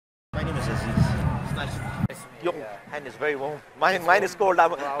name is Aziz. It's nice. Your hand is very warm. Mine is cold.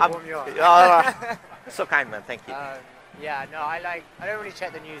 I'll warm you up. So kind, man. Thank you. Yeah, no, I don't really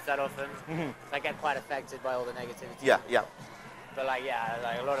check the news that often. I get quite affected by all the negativity. Yeah. But like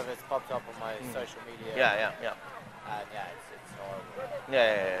a lot of it's popped up on my social media. Yeah. And yeah, it's horrible.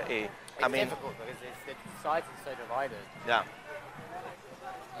 Yeah. It's difficult because the society is so divided. Yeah.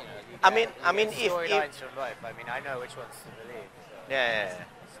 You know, if storylines from life. I mean, I know which ones to believe. So yeah.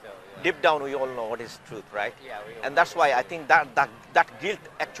 Still, yeah. Deep down, we all know what is truth, right? Yeah, we all and that's why I think that guilt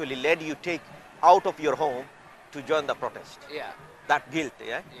actually led you take out of your home to join the protest. Yeah. That guilt,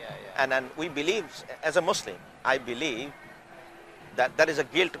 yeah. And we believe, as a Muslim, I believe that there is a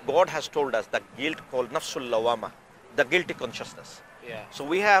guilt. God has told us the guilt called nafsul lawama, the guilty consciousness. Yeah. So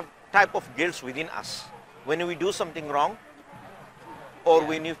we have type of guilt within us. When we do something wrong, or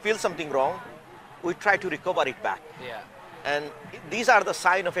when you feel something wrong, we try to recover it back. Yeah. And these are the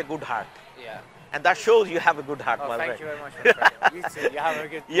sign of a good heart. Yeah. And that shows you have a good heart, my thank friend. you very much, my friend. You too. You have a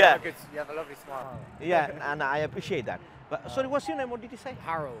good. Yeah. You have a lovely smile. Yeah, and I appreciate that. But sorry, what's your name? What did you say?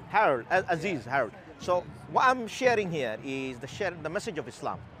 Harold. Harold, Aziz, Harold. So what I'm sharing here is the message of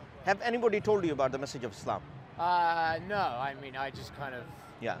Islam. Have anybody told you about the message of Islam? No. I mean, I just kind of.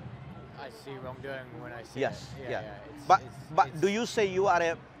 Yeah. I see wrongdoing when I see Yes. it. Yeah. It's, Do you say you are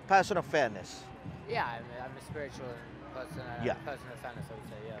a person of fairness? Yeah, I'm a spiritual person. Person of fairness, I would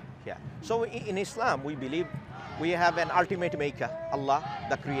say. Yeah. Yeah. So in Islam, we believe we have an ultimate maker, Allah,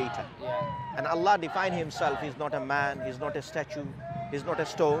 the creator. Yeah. And Allah defined himself. He's not a man, he's not a statue, he's not a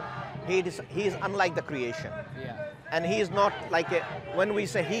stone. He is unlike the creation. Yeah. And he is not like when we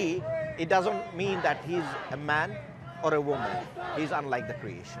say he, it doesn't mean that he's a man or a woman. He's unlike the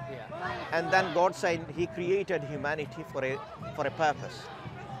creation. Yeah. And then God said he created humanity for a purpose.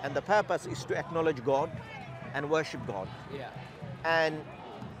 And the purpose is to acknowledge God and worship God. Yeah. And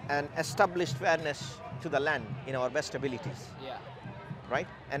establish fairness to the land in our best abilities. Yeah. Right?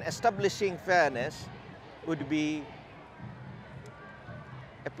 And establishing fairness would be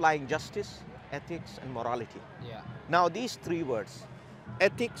applying justice, ethics, and morality. Yeah. Now these three words,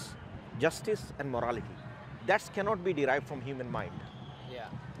 ethics, justice, and morality, that cannot be derived from human mind. Yeah.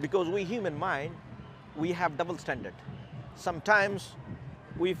 Because we human mind, we have double standard. Sometimes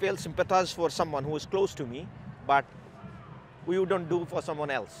we feel sympathize for someone who is close to me, but we wouldn't do for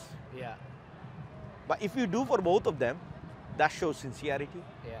someone else. Yeah. But if you do for both of them, that shows sincerity.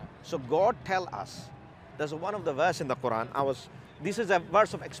 Yeah. So God tell us, there's one of the verse in the Quran, this is a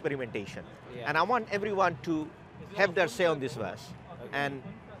verse of experimentation. Yeah. And I want everyone to have their say on this verse. Okay. And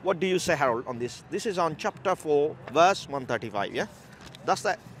what do you say, Harold, on this? This is on chapter 4, verse 135, yeah? That's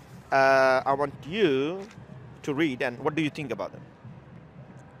the, I want you to read, and what do you think about it?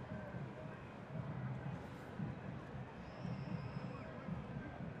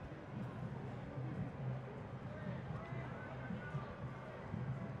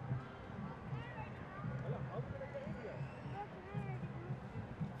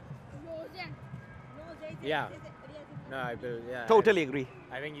 Yeah. No, I believe, yeah. Totally agree.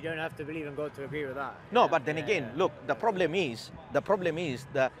 I think you don't have to believe in God to agree with that. No, but then again, look, the problem is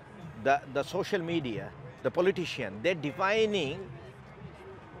the social media, the politician, they're defining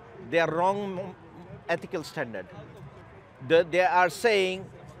their wrong ethical standard. They are saying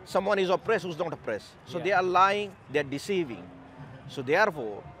someone is oppressed who's not oppressed. So they are lying, they're deceiving. So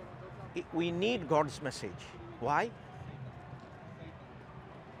therefore, we need God's message. Why?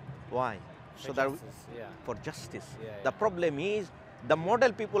 Why? For justice, for justice. Yeah. The problem is the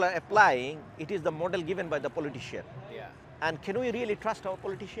model people are applying, it is the model given by the politician. Yeah. And can we really trust our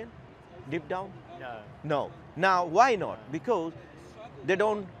politician deep down? No. No. Now, why not? Because they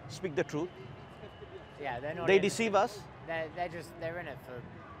don't speak the truth. Yeah, they're not. They deceive us. They're in it for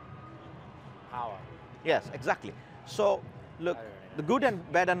power. Yes, exactly. So, look, the good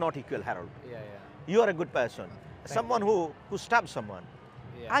and bad are not equal, Harold. Yeah. You are a good person. Someone who stabs someone.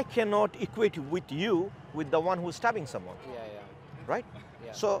 Yeah. I cannot equate with you with the one who's stabbing someone. Yeah. Right?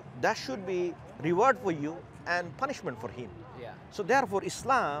 Yeah. So that should be reward for you and punishment for him. Yeah. So therefore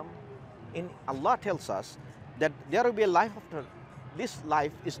Islam, Allah tells us that there will be a life after this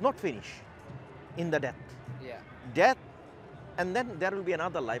life is not finished in the death. Yeah. Death, and then there will be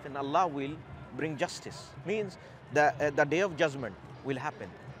another life, and Allah will bring justice. Means the day of judgment will happen.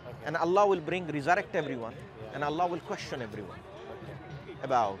 Okay. And Allah will resurrect everyone, and Allah will question everyone.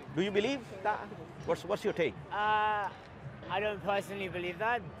 About, do you believe that? What's your take? I don't personally believe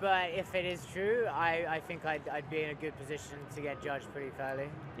that, but if it is true, I think I'd be in a good position to get judged pretty fairly.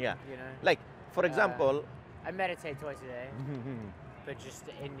 Yeah. You know. Like, for example, I meditate twice a day, but just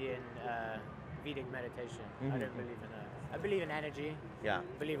Indian Vedic meditation. I don't believe in that. I believe in energy. Yeah.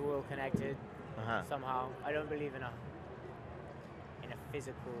 I believe we're all connected Uh-huh. somehow. I don't believe in a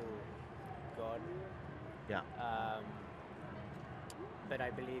physical God. Yeah. But I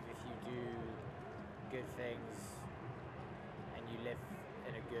believe if you do good things and you live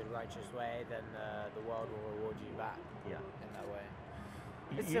in a good, righteous way, then the world will reward you back Yeah. in that way.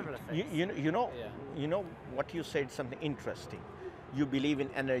 It's similar things. You know what you said, something interesting. You believe in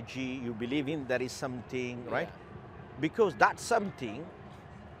energy, you believe in there is something, right? Yeah. Because that something,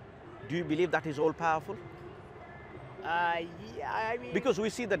 do you believe that is all powerful? Yeah, I mean... Because we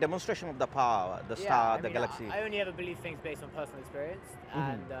see the demonstration of the power, the yeah, star, I the mean, galaxy. I only ever believe things based on personal experience.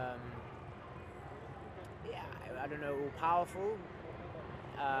 And, yeah, I don't know, all powerful,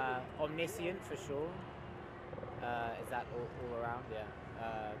 omniscient for sure. Is that all around? Yeah.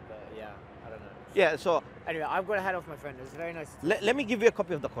 But yeah, I don't know. Yeah, so Anyway, I've got to head off, my friend. It's very nice. let me give you a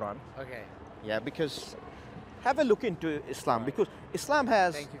copy of the Quran. Okay. Yeah, because have a look into Islam, because Islam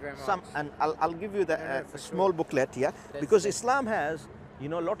has Thank you very some, much. and I'll give you the for small sure. booklet, yeah, because Islam has, you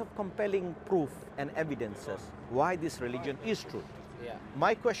know, a lot of compelling proof and evidences why this religion is true. Yeah.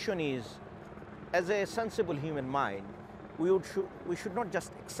 My question is, as a sensible human mind, we should not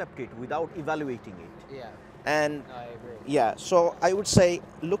just accept it without evaluating it. Yeah. And No, I agree. yeah, so I would say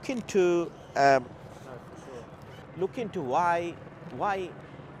look into No, for sure. look into why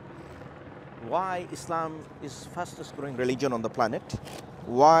Islam is fastest growing religion on the planet,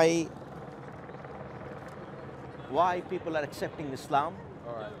 why people are accepting Islam,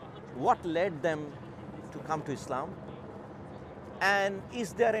 All right. what led them to come to Islam, and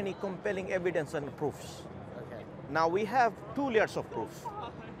is there any compelling evidence and proofs? Okay. Now we have two layers of proof.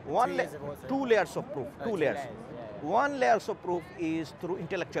 layers of what, sorry? Two layers of proof. Oh, Two two layers. layers, yeah. One layer of proof is through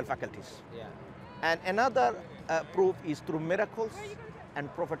intellectual faculties, Yeah. and another proof is through miracles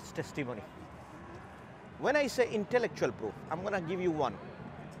and prophet's testimony. When I say intellectual proof, I'm going to give you one,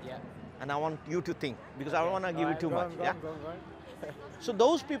 Yeah. and I want you to think, because I don't want to give you Alright, too go much. on, go Yeah. on, go on, go on. So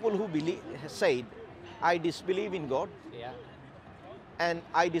those people who said, I disbelieve in God Yeah. and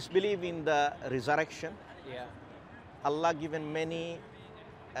I disbelieve in the resurrection, Yeah. Allah given many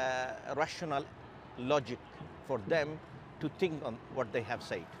rational logic for them to think on what they have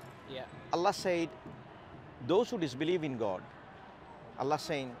said. Yeah. Allah said, those who disbelieve in God, Allah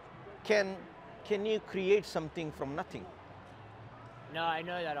saying, can you create something from nothing? No, I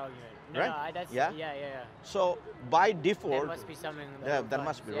know that argument. No, Right? no, that's Yeah? yeah. So by There default, must be something. there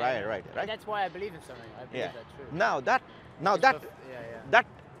must be, right. And that's why I believe in something. I believe yeah. that's true. Now that Yeah. that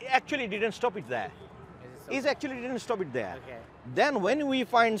actually didn't stop it there. Is It actually didn't stop it there. Okay. Then when we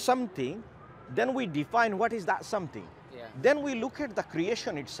find something, then we define what is that something. Yeah. Then we look at the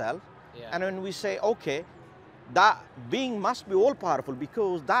creation itself, Yeah. and when we say, okay, that being must be all powerful,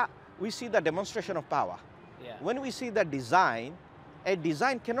 because that we see the demonstration of power. Yeah. When we see the design, a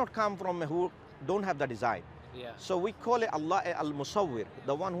design cannot come from who don't have the design. Yeah. So we call it Allah al-Musawwir,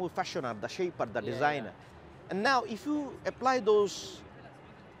 the one who fashioner, the shaper, the Yeah, designer. And now if you apply those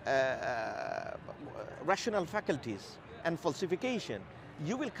rational faculties and falsification,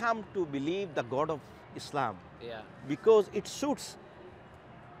 you will come to believe the God of Islam, Yeah. because it suits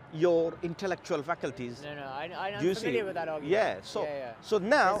your intellectual faculties. No, I'm Do you familiar see? with that argument. Yeah. So yeah. so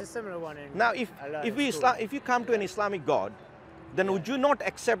now There's a similar one in. now I learned if at we school. if you come to an Islamic God, then Yeah. would you not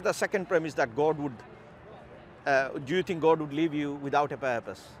accept the second premise that God would? Do you think God would leave you without a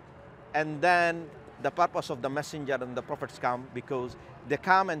purpose? And then the purpose of the messenger and the prophets come because they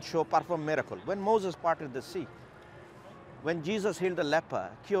come and perform miracle. When Moses parted the sea, when Jesus healed the leper,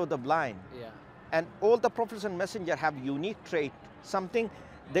 cured the blind, Yeah. and all the prophets and messenger have unique trait, something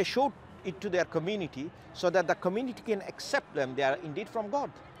they showed it to their community so that the community can accept them. They are indeed from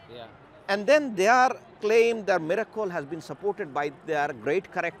God. Yeah. And then their claim, their miracle has been supported by their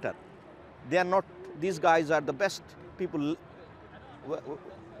great character. They are not, these guys are the best people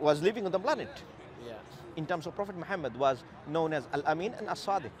was living on the planet. Yeah. In terms of Prophet Muhammad was known as Al-Amin and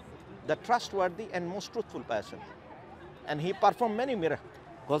As-Sadiq, the trustworthy and most truthful person. And he performed many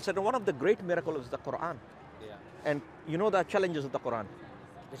miracles. And one of the great miracles is the Quran. Yeah. And you know the challenges of the Quran.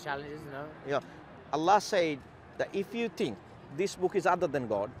 The challenges, no. Yeah. Allah said that if you think this book is other than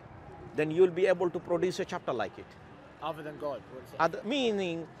God, then you'll be able to produce a chapter like it. Other than God. What's it?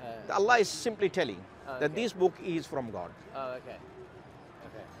 Meaning, Allah is simply telling that okay. this book is from God. Oh, okay.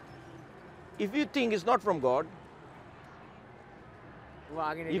 Okay. If you think it's not from God, Well,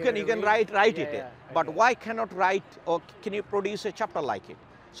 I'm gonna you give can it a write read. it. Yeah, But okay. why cannot write, or can you produce a chapter like it?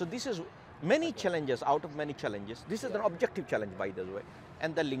 So this is many challenges, out of many challenges. This is an objective challenge, by the way.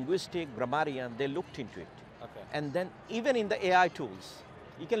 And the linguistic, grammarian, they looked into it. Okay. And then even in the AI tools,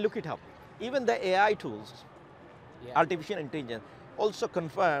 you can look it up. Even the AI tools, Yeah. artificial intelligence, also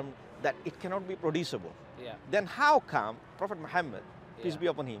confirmed that it cannot be producible. Yeah. Then how come Prophet Muhammad, peace Yeah. be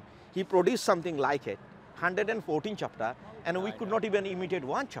upon him, he produced something like it, 114 chapter, and we I could know. not even imitate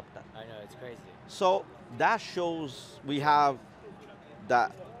one chapter. I know, it's crazy. So that shows we have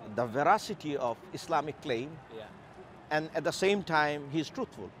the veracity of Islamic claim, Yeah. and at the same time he's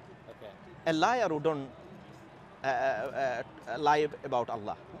truthful. Okay. A liar who don't lie about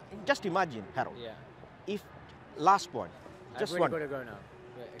Allah. Just imagine, Harold, Yeah. if, last point, just I've one, really got to go now.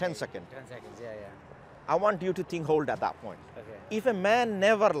 Wait, 10 seconds. 10 seconds, yeah, yeah. I want you to think, hold at that point. Okay. If a man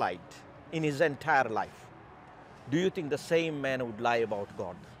never lied in his entire life, do you think the same man would lie about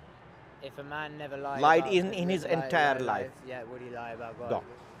God? If a man never lied Lied about in his entire life. Yeah, would he lie about God?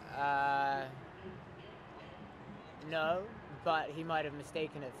 God. No, but he might have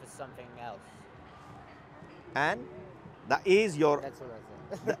mistaken it for something else. And that is your, That's all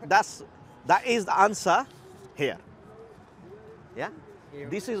I said. that is the answer here. Yeah? Yeah.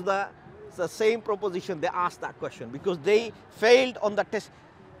 This is the same proposition they asked that question because they failed on the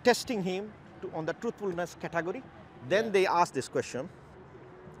testing him on the truthfulness category. Then Yeah. they asked this question.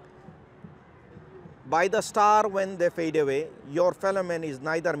 By the star when they fade away, your fellow man is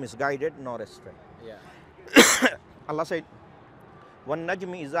neither misguided nor astray. Yeah. Allah said,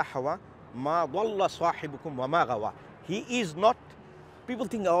 وَالنَّجْمِ إِذَا حَوَى مَا ضَلَّ صَاحِبُكُمْ وَمَا غَوَى. He is not, people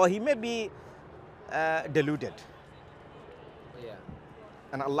think, oh, he may be deluded. Yeah.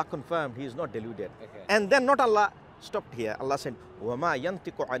 And Allah confirmed he is not deluded. Okay. And then not Allah stopped here. Allah said, وَمَا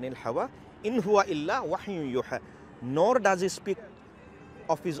يَنْتِقُ عَنِ الْحَوَى إِنْ هُوَ إِلَّا وَحْيٌ يُوحَى. Nor does he speak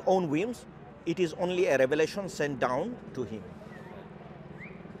of his own whims. It is only a revelation sent down to him.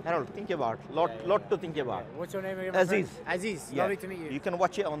 Harold, think about, lot to think about. Okay. What's your name again? my Aziz. friend? Aziz, Yeah. lovely to meet you. You can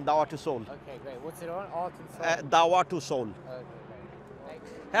watch it on Dawah to Soul. Okay, great. What's it on? Art and Soul? Dawah to Soul. Okay, great. Thanks.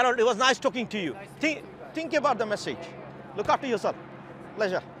 Harold, it was nice talking to you. Nice to Think, meet you guys. think about the message. Look after yourself.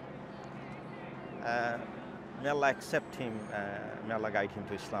 Pleasure. May Allah accept him. May Allah guide him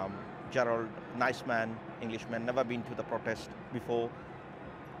to Islam. Gerald, nice man, Englishman, never been to the protest before.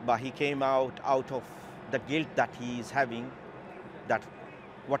 But he came out of the guilt that he is having, that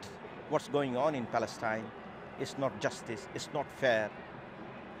what's going on in Palestine is not justice, it's not fair.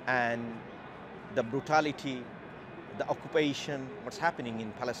 And the brutality, the occupation, what's happening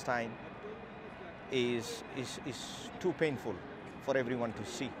in Palestine is too painful for everyone to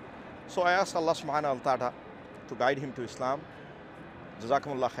see. So I ask Allah subhanahu wa ta'ala to guide him to Islam.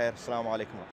 Jazakumullah khair. Assalamu alaikum.